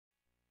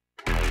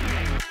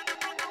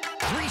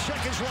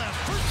seconds left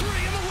for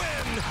three in the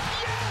win.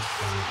 Yes!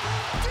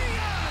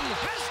 Dion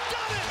has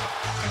done it!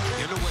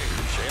 Into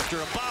Waiters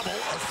after a bobble,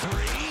 a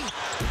three.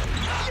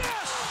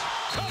 Yes!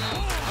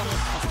 Kaboom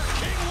for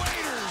King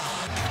Waiters.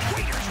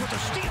 Waiters with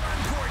a steal on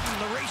Gordon.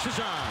 The race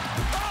is on.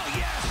 Oh,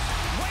 yes!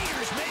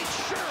 Waiters made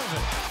sure of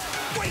it.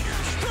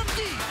 Waiters from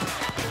deep.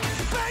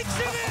 Banks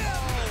it in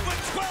with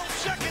 12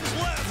 seconds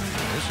left.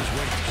 This is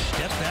Waiters.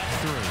 Step back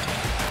through.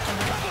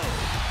 Kaboom!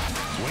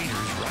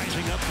 Waiters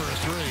rising up for a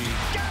three.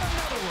 Got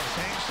another one.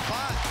 Same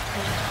spot.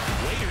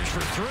 Waiters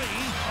for three.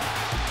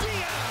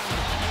 Neon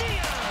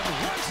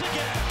once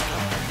again.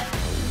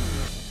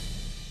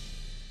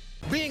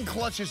 Being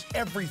clutch is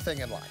everything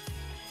in life.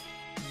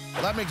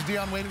 Well, that makes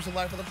Dion Waiters the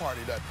life of the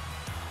party, doesn't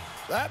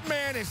it? That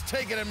man is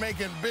taking and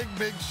making big,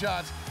 big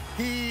shots.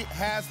 He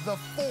has the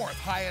fourth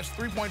highest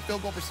three-point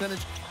field goal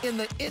percentage in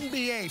the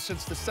NBA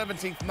since the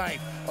 17th night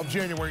of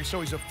January,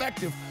 so he's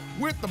effective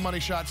with the money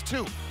shots,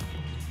 too.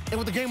 And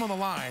with the game on the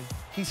line,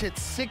 he's hit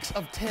 6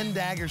 of 10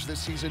 daggers this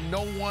season.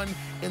 No one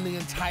in the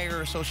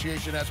entire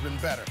association has been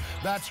better.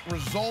 That's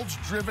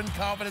results-driven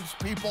confidence,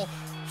 people.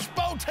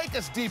 Spo, take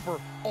us deeper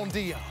on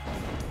Dion.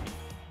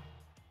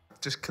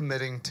 Just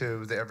committing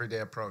to the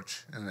everyday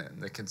approach and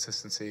the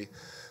consistency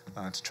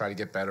to try to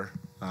get better.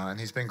 And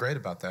he's been great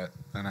about that.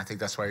 And I think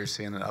that's why you're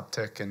seeing an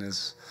uptick in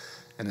his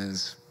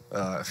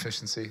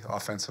efficiency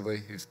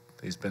offensively.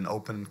 He's been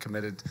open and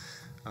committed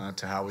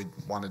to how we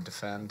want to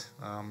defend.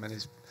 And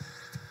he's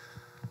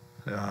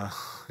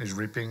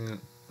reaping,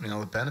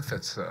 the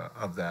benefits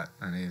of that.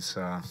 And he's,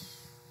 the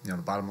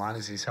bottom line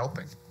is he's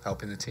helping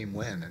the team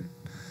win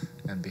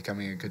and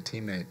becoming a good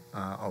teammate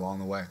along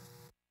the way.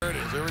 There it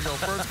is. Here we go.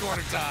 First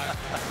quarter time.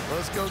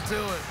 Let's go to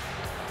it.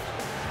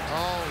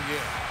 Oh,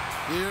 yeah.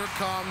 Here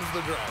comes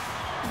the drive.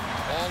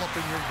 All up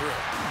in your grill.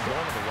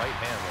 Going to the right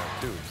hand there,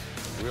 too.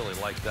 Really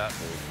like that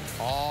move.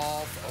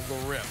 Off of the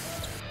rip.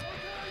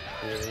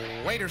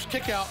 Waiters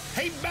kick out.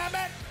 Hey,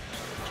 Babbitt!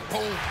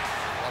 Boom.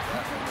 Love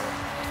that.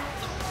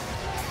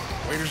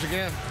 Waiters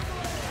again.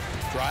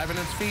 Driving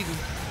and feeding.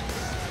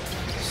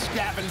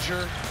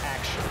 Scavenger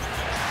action.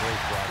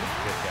 Great driving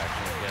kick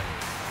action again.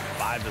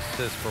 5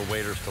 assists for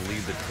Waiters to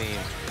lead the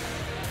team.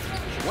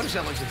 What is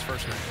Ellington's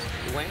first name?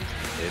 Wayne?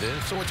 It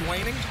is. So it's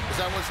waning? Is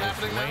that what's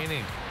happening now?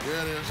 Waning.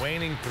 Yeah, it is.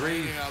 Waning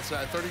three. Waning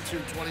outside.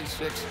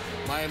 32-26.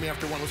 Miami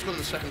after one. Let's go to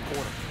the second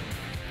quarter.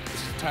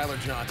 This is Tyler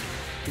Johnson.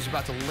 He's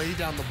about to lay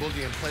down the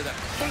boogie and play that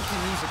funky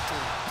music to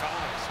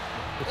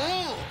the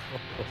Oh!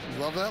 You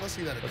love that? Let's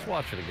see that again. Let's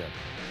watch it again.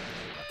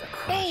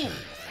 Oh!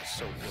 That's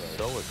so good.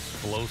 So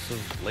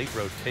explosive. Late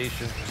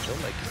rotation. He'll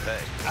make you pay.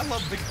 I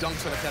love big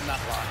dunks and I cannot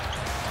lie.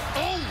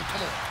 Oh,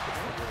 come on.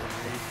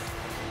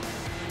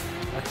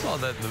 I saw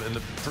that in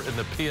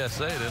the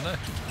PSA, didn't I?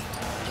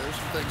 There's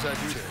some things I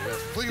do there.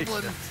 Yes.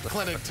 Cleveland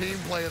Clinic team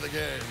play of the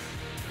game.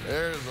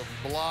 There's a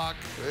block,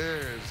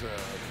 there's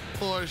a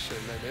push,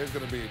 and then there's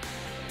going to be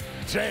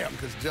jam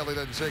because jelly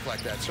doesn't shake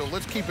like that. So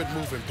let's keep it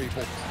moving,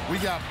 people. We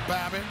got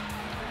Babbitt.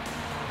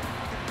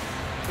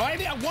 I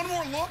need one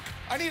more look.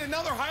 I need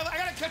another highlight. I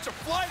got to catch a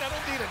flight. I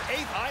don't need an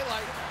 8th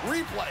highlight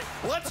replay.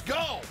 Let's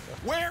go.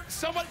 Where?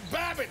 Someone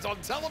Babbitt's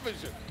on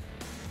television.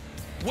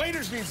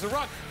 Waiters needs the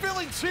rock.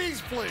 Philly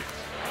cheese, please.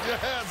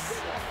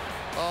 Yes.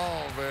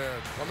 Oh,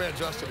 man. My man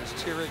Justin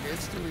is cheering in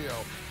studio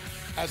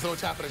as though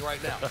it's happening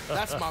right now.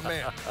 That's my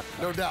man,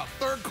 no doubt.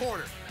 Third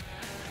quarter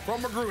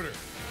from Magruder.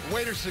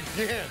 Waiters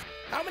again.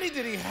 How many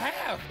did he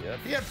have? Yep.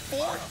 He had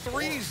 4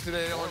 threes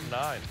today on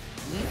 9.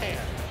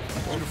 Man.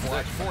 Beautiful.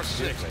 That's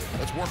 4-6.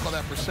 Let's work on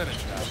that percentage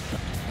now.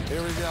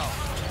 Here we go.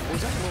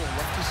 Was that a little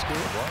lefty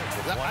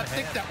scoop? I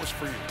think that was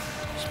for you,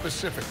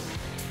 specifically.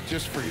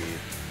 Just for you.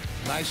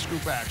 Nice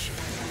scoop action.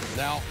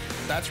 Now,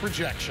 that's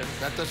rejection.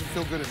 That doesn't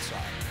feel good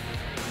inside.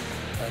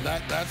 And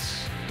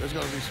there's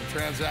going to be some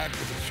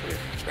transaction,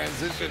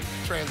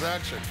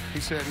 he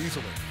said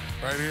easily,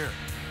 right here.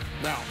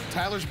 Now,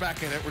 Tyler's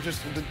back in it. We're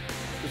just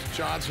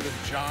Johnson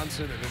and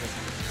Johnson.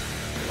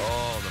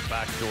 Oh, the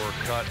backdoor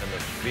cut and the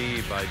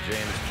feed by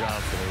James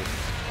Johnson.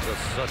 He does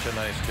such a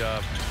nice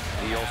job.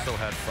 He also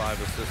had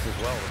 5 assists as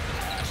well.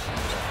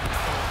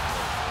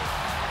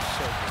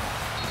 So good.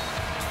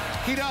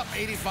 Heat up,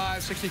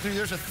 85-63.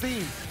 There's a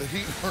theme. The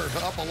Heat are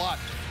up a lot.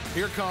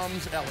 Here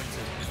comes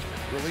Ellington.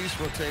 Release,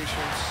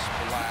 rotation,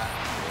 splash.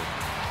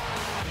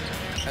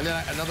 And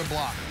then another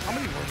block. How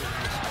many were there?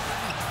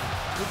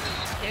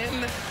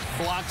 10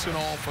 blocks in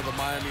all for the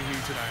Miami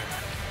Heat tonight.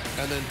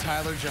 And then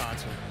Tyler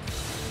Johnson.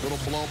 Little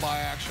blow-by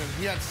action.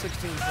 He had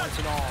 16 points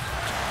in all.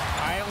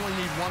 I only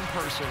need one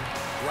person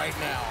right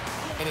now,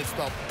 and it's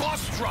the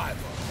bus driver.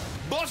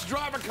 Bus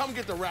driver, come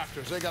get the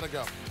Raptors. They got to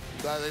go.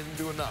 They didn't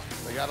do enough.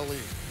 They got to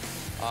leave.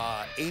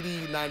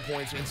 89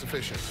 points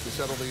insufficient to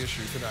settle the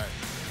issue tonight.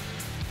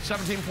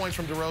 17 points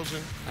from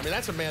DeRozan. I mean,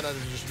 that's a man that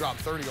just dropped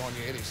 30 on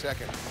you any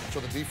second.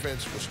 So the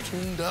defense was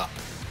tuned up.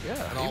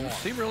 Yeah,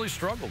 he really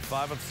struggled.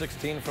 5 of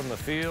 16 from the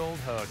field,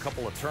 a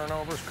couple of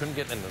turnovers, couldn't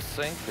get in the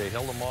sink. They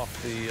held him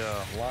off the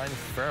line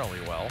fairly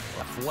well.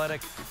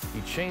 Athletic,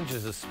 he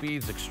changes his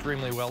speeds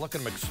extremely well. Look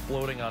at him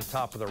exploding on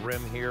top of the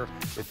rim here.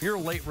 If you're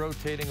late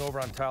rotating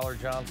over on Tyler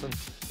Johnson,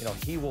 you know,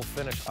 he will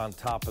finish on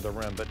top of the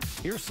rim. But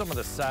here's some of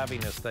the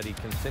savviness that he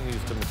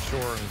continues to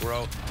mature and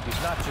grow.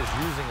 He's not just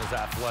using his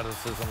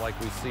athleticism like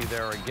we see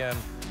there again.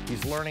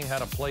 He's learning how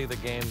to play the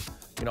game,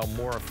 you know,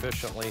 more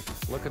efficiently.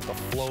 Look at the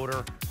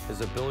floater.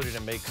 His ability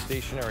to make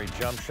stationary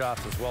jump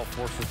shots as well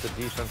forces the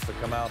defense to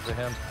come out to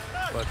him.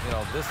 But, you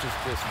know, this is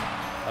just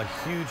a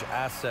huge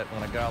asset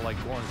when a guy like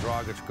Goran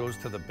Dragic goes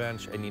to the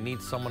bench and you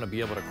need someone to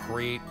be able to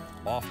create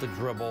off the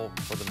dribble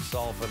for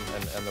themselves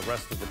and the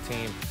rest of the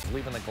team,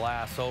 leaving the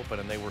glass open,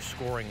 and they were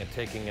scoring and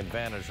taking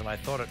advantage. And I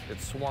thought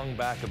it swung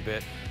back a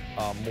bit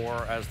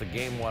more as the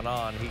game went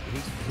on.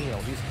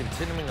 He's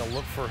continuing to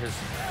look for his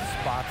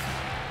spots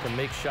to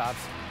make shots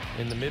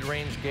in the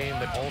mid-range game,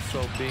 but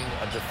also being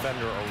a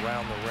defender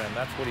around the rim.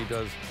 That's what he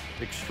does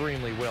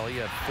extremely well. He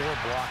had 4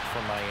 blocks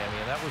from Miami,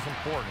 and that was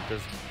important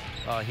because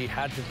he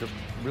had to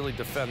really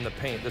defend the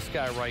paint. This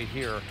guy right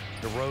here,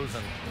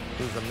 DeRozan,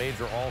 who's a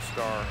major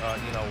all-star,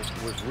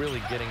 was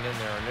really getting in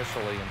there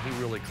initially, and he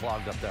really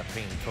clogged up that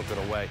paint and took it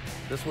away.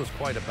 This was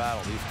quite a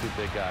battle, these 2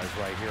 big guys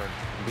right here.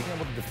 And being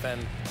able to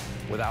defend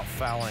without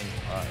fouling,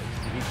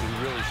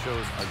 he really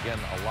shows, again,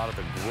 a lot of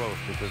the growth,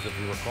 because if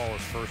you recall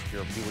his first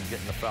year, he would get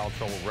into foul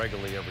trouble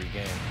regularly every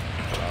game.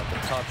 The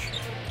touch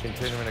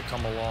continuing to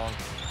come along,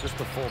 just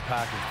the full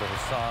package for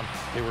Hassan.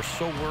 They were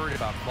so worried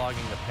about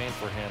clogging the paint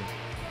for him.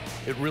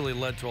 It really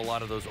led to a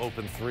lot of those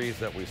open threes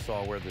that we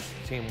saw where this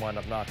team wound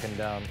up knocking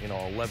down,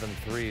 11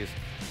 threes,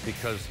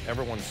 because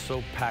everyone's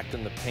so packed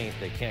in the paint,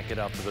 they can't get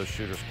out to those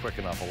shooters quick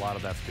enough. A lot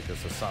of that's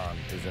because Hassan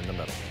is in the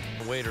middle.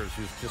 Waiters,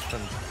 who's just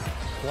been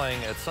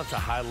playing at such a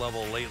high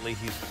level lately,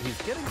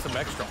 he's getting some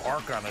extra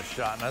arc on his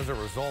shot, and as a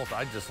result,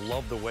 I just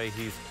love the way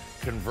he's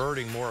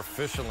converting more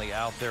efficiently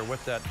out there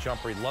with that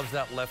jumper. He loves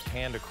that left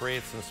hand to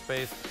create some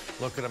space.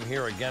 Look at him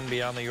here again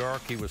beyond the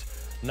arc. He was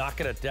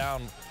knocking it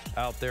down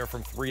out there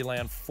from 3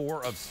 land,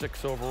 4 of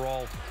 6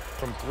 overall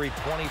from 3,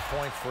 20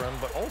 points for him,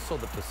 but also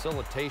the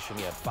facilitation.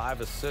 He had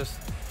 5 assists,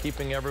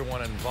 keeping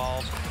everyone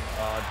involved.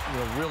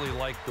 Really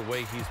like the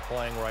way he's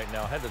playing right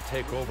now. Had to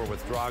take over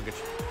with Dragic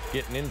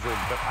getting injured,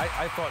 but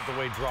I thought the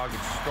way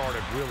Dragic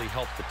started really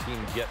helped the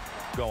team get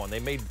going. They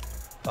made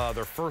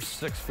their first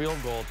 6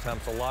 field goal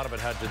attempts. A lot of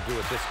it had to do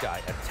with this guy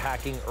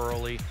attacking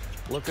early.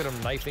 Look at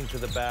him knifing to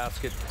the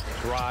basket,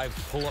 drives,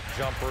 pull-up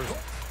jumpers,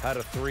 had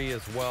a 3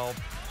 as well.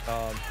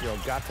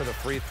 Got to the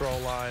free throw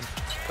line,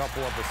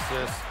 couple of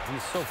assists.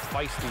 He's so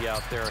feisty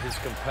out there. His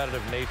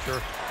competitive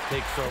nature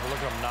takes over. Look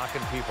at him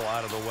knocking people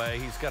out of the way.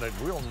 He's got a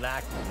real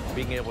knack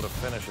being able to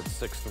finish at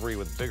 6'3"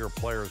 with bigger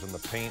players in the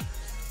paint.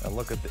 And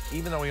look at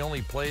even though he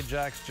only played,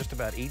 Jax, just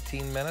about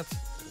 18 minutes,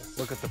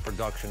 look at the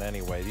production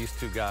anyway. These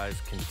 2 guys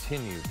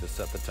continue to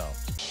set the tone.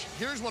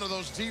 Here's one of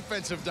those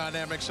defensive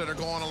dynamics that are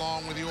going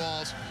along with you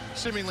all's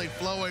seemingly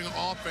flowing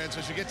offense.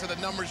 As you get to the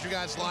numbers you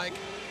guys like,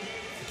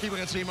 keeping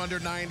a team under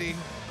 90,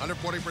 under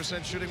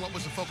 40% shooting. What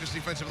was the focus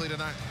defensively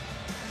tonight?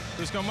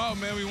 Just come out,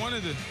 man. We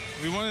wanted it.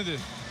 We knew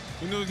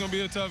it was going to be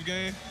a tough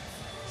game,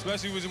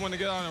 especially when we just wanted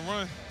to get out and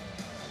run,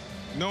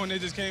 knowing they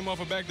just came off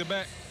a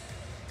back-to-back.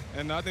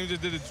 And I think we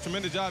just did a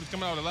tremendous job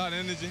coming out with a lot of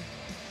energy.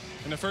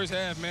 In the first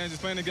half, man,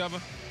 just playing together,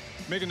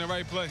 making the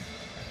right play.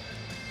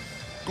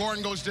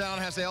 Gordon goes down,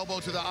 has the elbow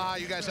to the eye.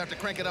 You guys have to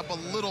crank it up a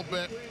little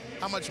bit.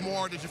 How much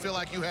more did you feel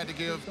like you had to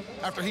give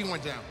after he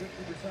went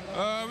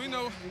down? We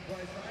know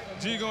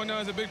G going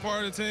down is a big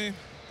part of the team,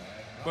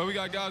 but we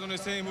got guys on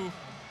this team who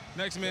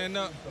next man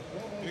up.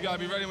 You got to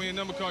be ready when your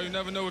number call. You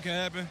never know what can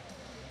happen.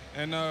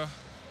 And I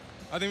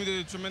think we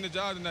did a tremendous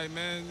job tonight,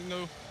 man.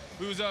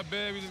 We was up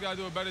big. We just got to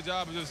do a better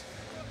job of just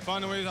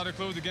finding ways how to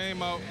close the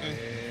game out. And,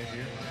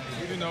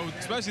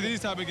 especially these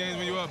type of games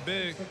when you're up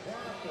big,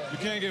 you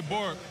can't get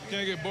bored. You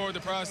can't get bored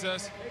with the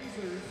process.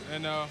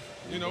 And,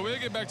 we'll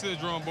get back to the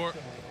drawing board.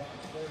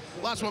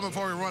 Last one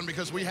before we run,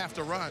 because we have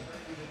to run.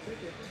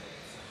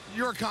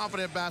 You're a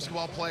confident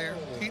basketball player.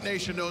 Heat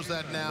Nation knows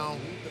that now.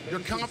 Your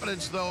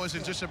confidence, though,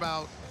 isn't just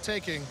about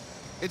taking,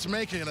 it's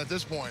making it at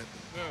this point.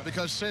 Yeah.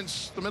 Because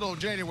since the middle of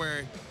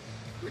January,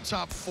 you're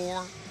top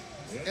 4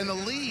 in the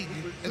league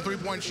in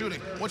three-point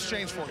shooting. What's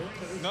changed for you?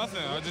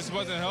 Nothing. I just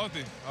wasn't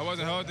healthy.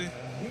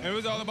 And it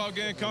was all about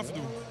getting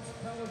comfortable.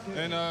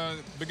 And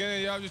beginning of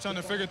the year, I was just trying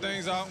to figure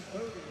things out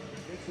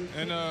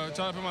and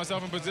trying to put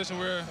myself in a position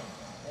where,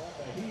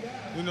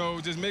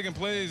 just making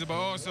plays, but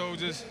also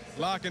just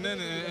locking in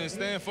and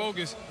staying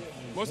focused.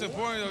 Most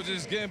important, though,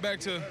 just getting back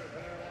to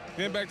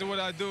what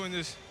I do and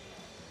just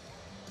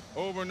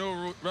over and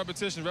over,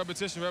 repetition,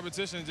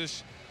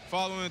 just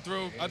following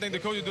through. I think the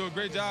coaches do a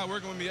great job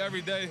working with me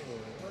every day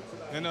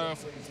and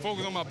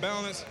focus on my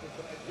balance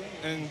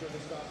and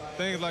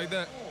things like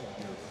that.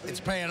 It's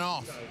paying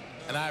off,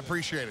 and I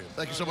appreciate it.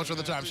 Thank you so much for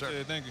the time, sir.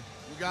 Thank you.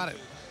 You got it.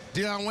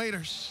 Dion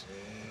Waiters,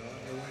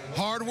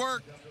 hard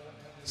work,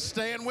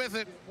 staying with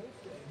it,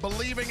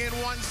 believing in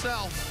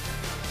oneself.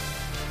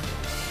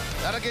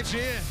 That'll get you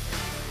in.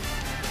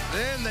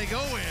 Then they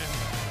go in.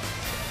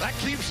 That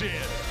keeps in.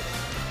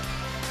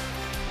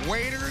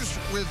 Waiters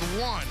with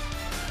one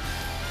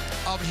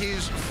of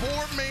his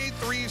 4 made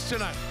threes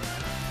tonight.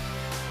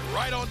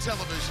 Right on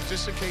television,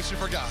 just in case you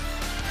forgot.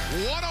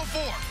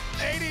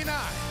 104-89.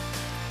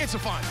 It's a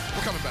final.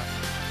 We're coming back.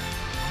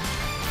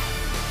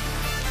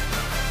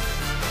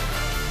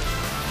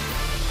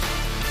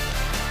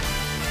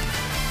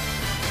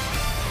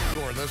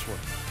 Score this one.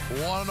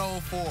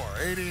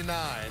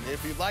 104-89.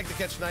 If you'd like to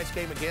catch tonight's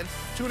game again,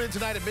 tune in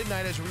tonight at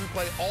midnight as we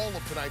replay all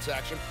of tonight's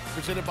action,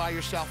 presented by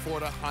your South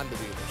Florida Honda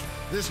dealers.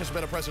 This has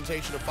been a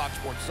presentation of Fox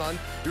Sports Sun,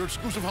 your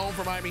exclusive home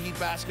for Miami Heat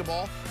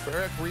basketball. For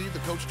Eric Reed, the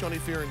coach Tony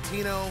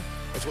Fiorentino,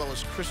 as well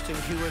as Kristen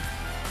Hewitt,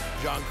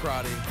 John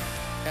Crotty,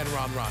 and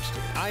Ron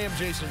Rosti. I am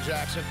Jason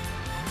Jackson.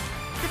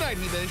 Good night,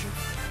 Heat Nation.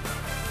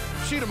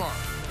 See you tomorrow.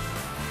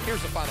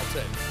 Here's the final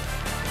take.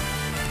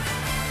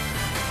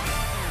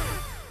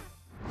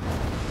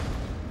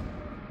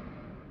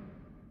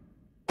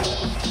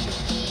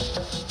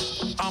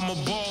 I'm a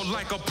ball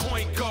like a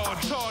point guard,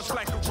 charge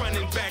like a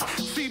running back.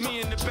 See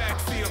me in the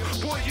backfield,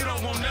 boy, you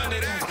don't want none of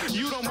that.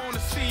 You don't want to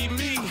see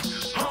me,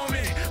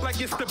 homie,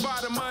 like it's the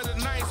bottom of the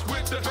ninth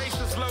with the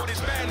bases loaded,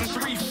 batting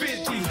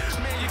 350.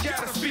 Man, you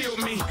gotta feel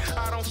me.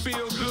 I don't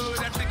feel good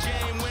at the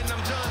game when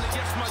I'm done.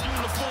 Yes, my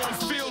uniform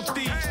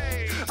filthy.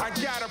 I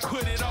gotta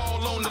put it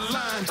all on the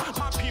line.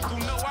 My people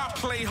know I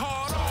play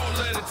hard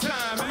all of the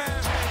time, man.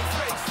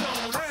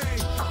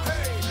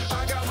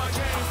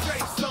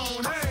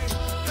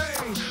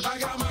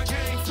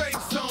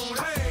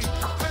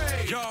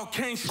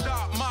 Can't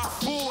stop my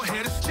full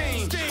head of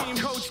steam.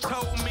 Coach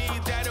told me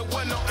that it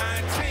wasn't no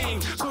iron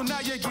team. So now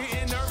you're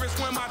getting nervous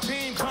when my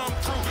team come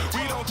through.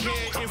 We don't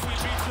care if we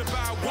reach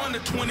about 1 to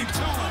 22.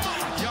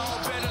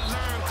 Y'all better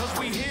learn, cause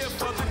we here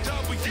for the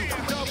W.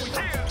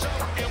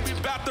 And we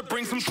about to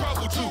bring some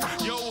trouble to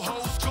your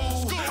whole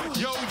school,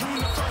 yo